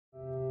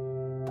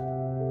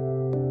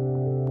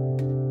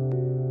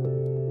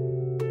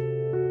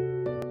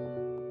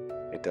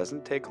it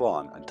doesn't take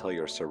long until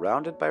you're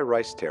surrounded by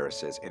rice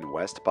terraces in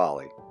West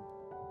Bali.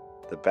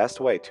 The best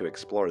way to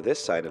explore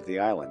this side of the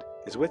island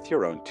is with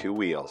your own two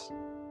wheels.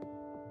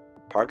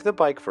 Park the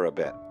bike for a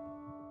bit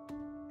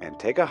and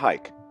take a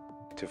hike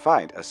to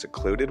find a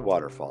secluded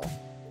waterfall.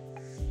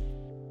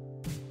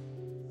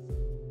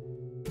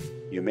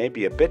 You may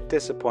be a bit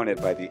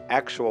disappointed by the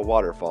actual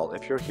waterfall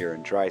if you're here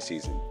in dry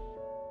season.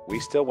 We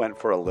still went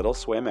for a little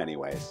swim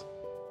anyways.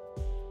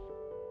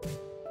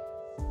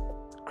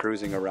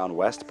 Cruising around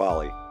West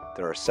Bali,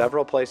 there are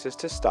several places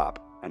to stop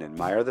and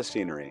admire the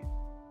scenery.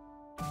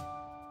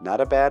 Not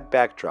a bad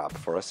backdrop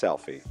for a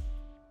selfie.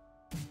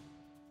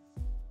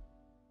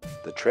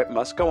 The trip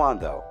must go on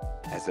though,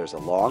 as there's a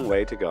long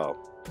way to go.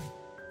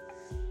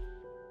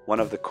 One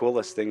of the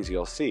coolest things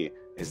you'll see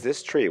is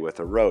this tree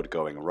with a road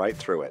going right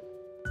through it.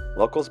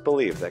 Locals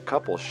believe that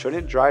couples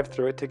shouldn't drive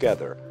through it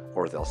together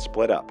or they'll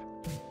split up,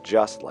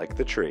 just like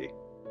the tree.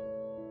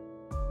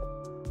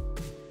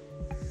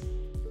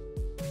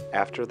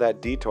 After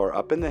that detour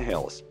up in the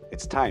hills,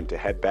 it's time to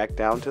head back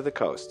down to the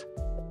coast.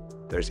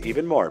 There's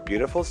even more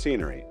beautiful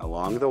scenery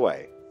along the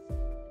way.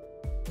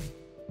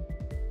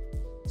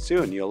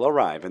 Soon you'll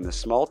arrive in the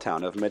small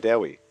town of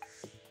Medewi,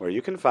 where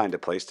you can find a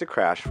place to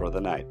crash for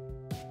the night.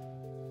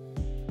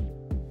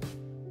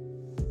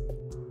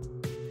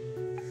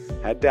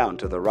 Head down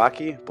to the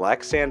rocky,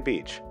 black sand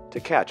beach to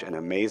catch an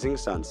amazing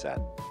sunset.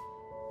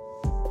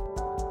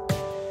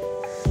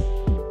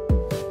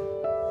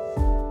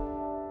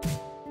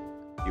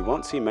 You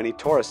won't see many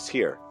tourists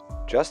here,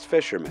 just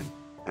fishermen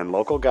and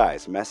local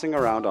guys messing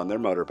around on their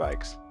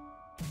motorbikes.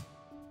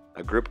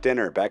 A group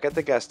dinner back at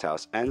the guest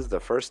house ends the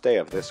first day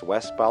of this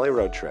West Bali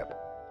road trip,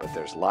 but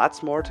there's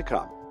lots more to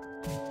come.